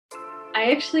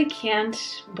I actually can't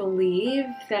believe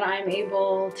that I'm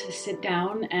able to sit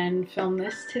down and film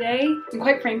this today. And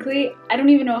quite frankly, I don't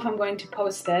even know if I'm going to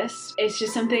post this. It's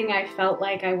just something I felt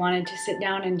like I wanted to sit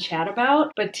down and chat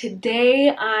about. But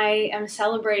today I am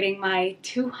celebrating my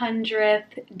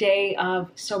 200th day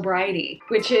of sobriety,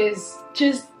 which is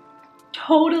just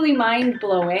totally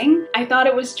mind-blowing. I thought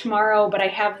it was tomorrow, but I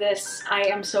have this I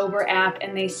Am Sober app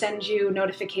and they send you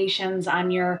notifications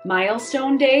on your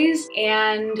milestone days,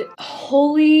 and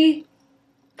holy,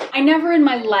 I never in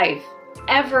my life,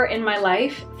 ever in my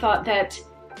life, thought that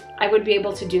I would be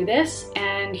able to do this,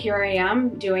 and here I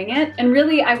am doing it. And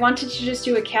really, I wanted to just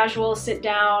do a casual sit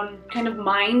down kind of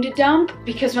mind dump,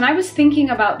 because when I was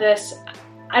thinking about this,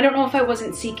 I don't know if I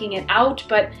wasn't seeking it out,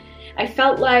 but I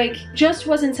felt like just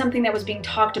wasn't something that was being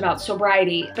talked about,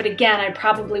 sobriety. But again, I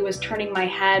probably was turning my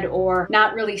head or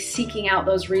not really seeking out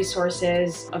those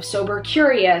resources of Sober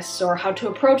Curious or how to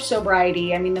approach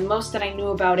sobriety. I mean, the most that I knew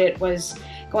about it was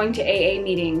going to AA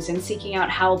meetings and seeking out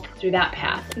help through that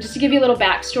path. And just to give you a little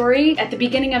backstory, at the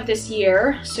beginning of this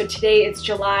year, so today it's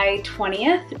July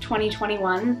 20th,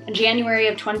 2021, in January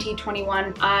of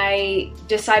 2021, I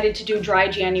decided to do dry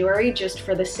January just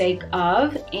for the sake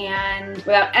of, and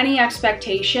without any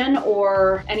expectation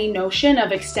or any notion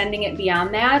of extending it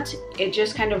beyond that, it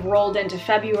just kind of rolled into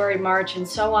February, March, and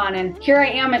so on. And here I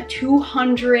am at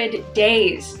 200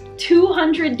 days.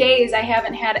 200 days I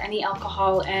haven't had any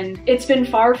alcohol, and it's been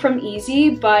far from easy,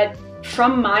 but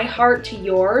from my heart to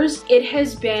yours, it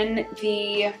has been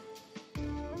the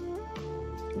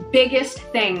biggest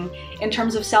thing in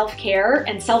terms of self-care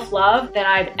and self-love that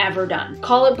I've ever done.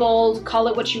 Call it bold, call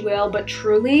it what you will, but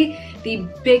truly the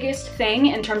biggest thing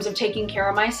in terms of taking care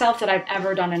of myself that I've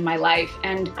ever done in my life.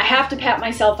 And I have to pat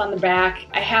myself on the back.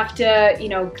 I have to, you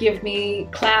know, give me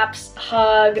claps,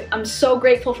 hug. I'm so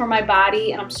grateful for my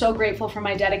body, and I'm so grateful for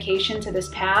my dedication to this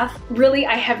path. Really,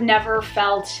 I have never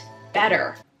felt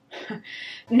better.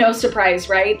 No surprise,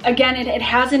 right? Again, it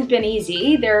hasn't been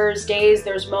easy. There's days,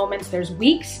 there's moments, there's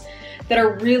weeks that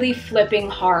are really flipping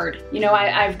hard. You know,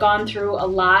 I've gone through a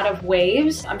lot of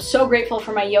waves. I'm so grateful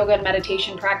for my yoga and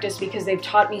meditation practice because they've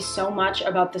taught me so much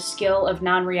about the skill of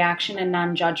non-reaction and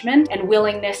non-judgment and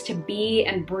willingness to be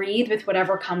and breathe with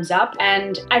whatever comes up.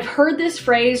 And I've heard this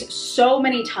phrase so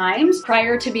many times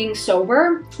prior to being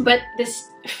sober, but this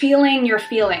feeling your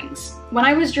feelings. When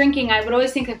I was drinking, I would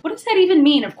always think, like, what does that even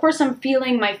mean? Of course I'm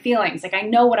feeling my feelings. Like, I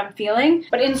know what I'm feeling.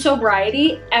 But in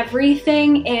sobriety,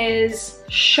 everything is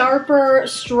sharper,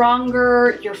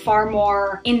 stronger, you're far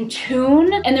more in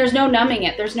tune, and there's no numbing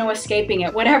it. There's no escaping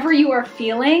it. Whatever you are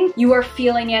feeling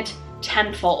it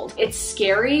tenfold. It's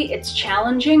scary, it's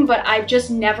challenging, but I've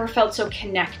just never felt so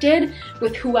connected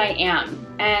with who I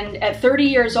am. And at 30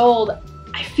 years old,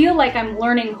 I feel like I'm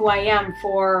learning who I am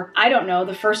for, I don't know,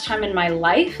 the first time in my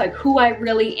life, like who I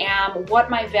really am, what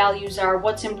my values are,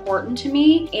 what's important to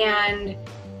me. And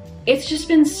it's just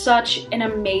been such an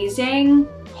amazing,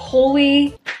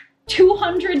 holy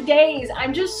 200 days.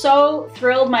 I'm just so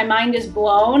thrilled. My mind is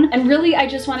blown. And really, I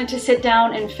just wanted to sit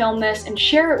down and film this and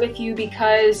share it with you,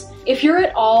 because if you're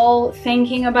at all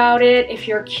thinking about it, if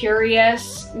you're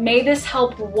curious, may this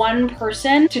help one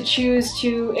person to choose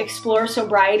to explore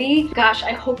sobriety. Gosh,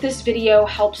 I hope this video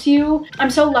helps you. I'm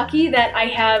so lucky that I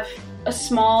have a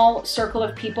small circle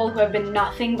of people who have been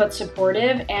nothing but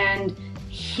supportive and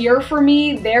here for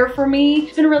me, there for me.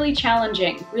 It's been really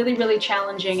challenging, really, really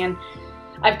challenging. And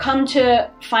I've come to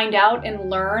find out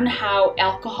and learn how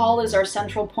alcohol is our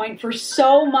central point for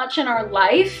so much in our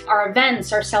life. Our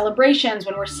events, our celebrations,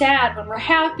 when we're sad, when we're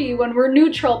happy, when we're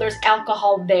neutral, there's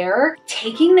alcohol there.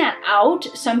 Taking that out,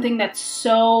 something that's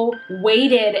so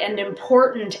weighted and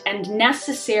important and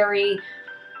necessary,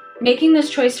 making this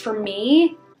choice for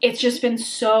me, it's just been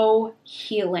so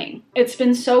healing. It's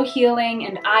been so healing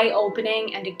and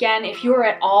eye-opening. And again, if you are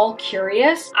at all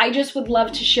curious, I just would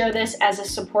love to share this as a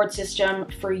support system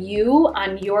for you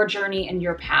on your journey and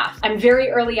your path. I'm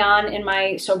very early on in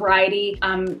my sobriety,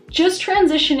 just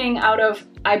transitioning out of,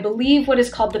 I believe, what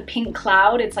is called the pink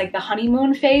cloud. It's like the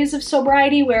honeymoon phase of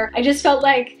sobriety, where I just felt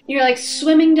like you're like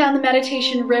swimming down the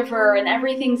meditation river and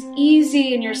everything's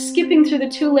easy and you're skipping through the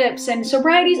tulips and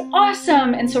sobriety's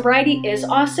awesome, and sobriety is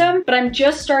awesome. But I'm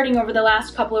just starting over the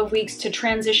last couple of weeks to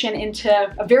transition into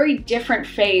a very different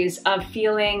phase of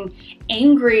feeling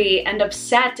angry and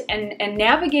upset and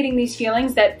navigating these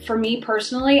feelings that for me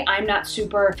personally, I'm not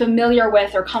super familiar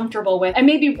with or comfortable with. I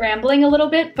may be rambling a little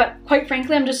bit, but quite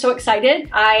frankly, I'm just so excited.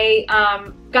 I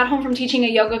got home from teaching a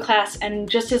yoga class, and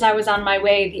just as I was on my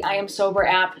way, the I Am Sober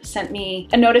app sent me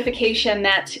a notification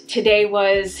that today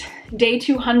was day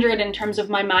 200 in terms of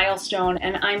my milestone,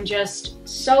 and I'm just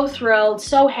so thrilled,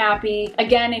 so happy.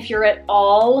 Again, if you're at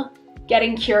all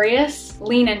getting curious,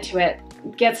 lean into it.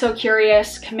 Get so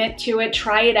curious, commit to it,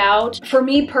 try it out. For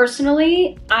me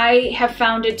personally, I have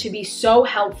found it to be so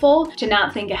helpful to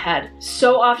not think ahead.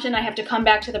 So often I have to come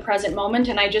back to the present moment,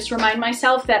 and I just remind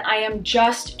myself that I am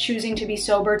just choosing to be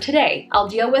sober today. I'll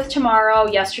deal with tomorrow,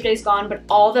 yesterday's gone, but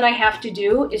all that I have to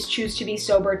do is choose to be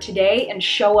sober today and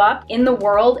show up in the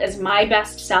world as my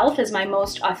best self, as my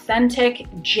most authentic,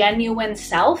 genuine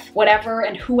self, whatever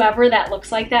and whoever that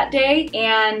looks like that day.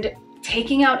 And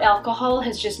taking out alcohol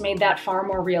has just made that far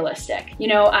more realistic. You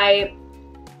know, I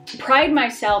pride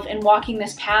myself in walking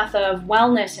this path of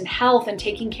wellness and health and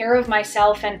taking care of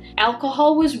myself, and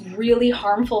alcohol was really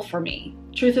harmful for me.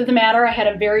 Truth of the matter, I had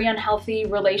a very unhealthy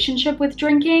relationship with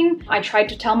drinking. I tried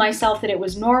to tell myself that it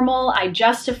was normal. I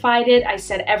justified it. I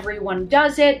said everyone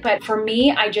does it. But for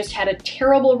me, I just had a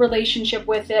terrible relationship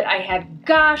with it. I had,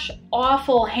 gosh,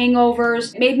 awful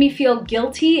hangovers. It made me feel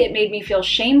guilty. It made me feel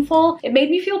shameful. It made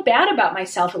me feel bad about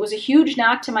myself. It was a huge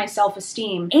knock to my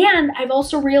self-esteem. And I've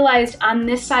also realized on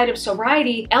this side of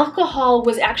sobriety, alcohol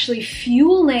was actually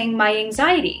fueling my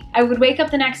anxiety. I would wake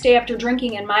up the next day after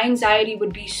drinking and my anxiety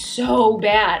would be so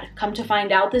bad. Come to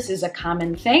find out, this is a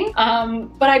common thing.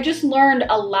 But I've just learned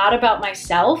a lot about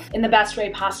myself in the best way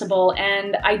possible.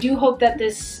 And I do hope that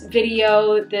this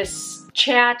video, this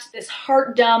chat, this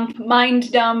heart dump,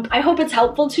 mind dump, I hope it's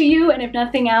helpful to you. And if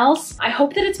nothing else, I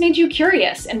hope that it's made you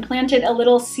curious and planted a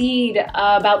little seed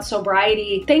about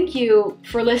sobriety. Thank you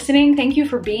for listening. Thank you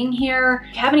for being here.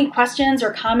 If you have any questions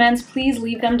or comments, please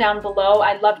leave them down below.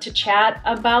 I'd love to chat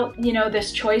about, you know,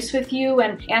 this choice with you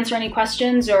and answer any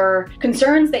questions or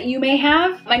concerns that you may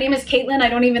have. My name is Caitlin. I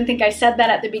don't even think I said that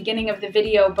at the beginning of the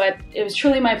video, but it was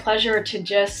truly my pleasure to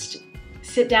just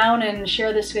sit down and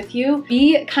share this with you.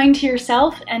 Be kind to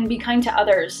yourself and be kind to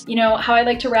others. You know, how I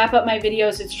like to wrap up my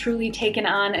videos, it's truly taken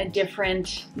on a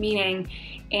different meaning.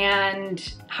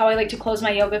 And how I like to close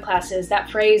my yoga classes, that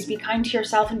phrase, be kind to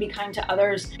yourself and be kind to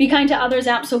others. Be kind to others,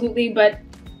 absolutely, but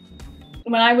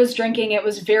when I was drinking, it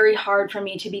was very hard for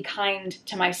me to be kind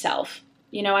to myself.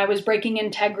 You know, I was breaking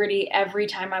integrity every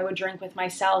time I would drink with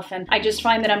myself, and I just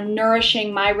find that I'm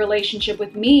nourishing my relationship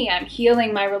with me. I'm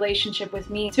healing my relationship with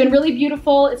me. It's been really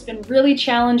beautiful. It's been really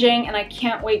challenging, and I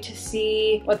can't wait to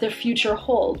see what the future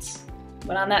holds.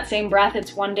 But on that same breath,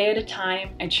 it's one day at a time.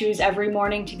 I choose every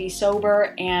morning to be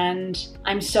sober, and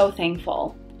I'm so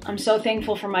thankful. I'm so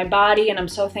thankful for my body, and I'm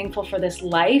so thankful for this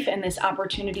life and this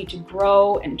opportunity to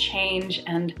grow and change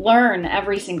and learn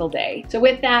every single day. So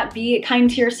with that, be kind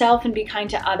to yourself and be kind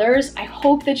to others. I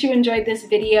hope that you enjoyed this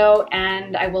video,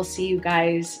 and I will see you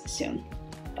guys soon.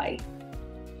 Bye.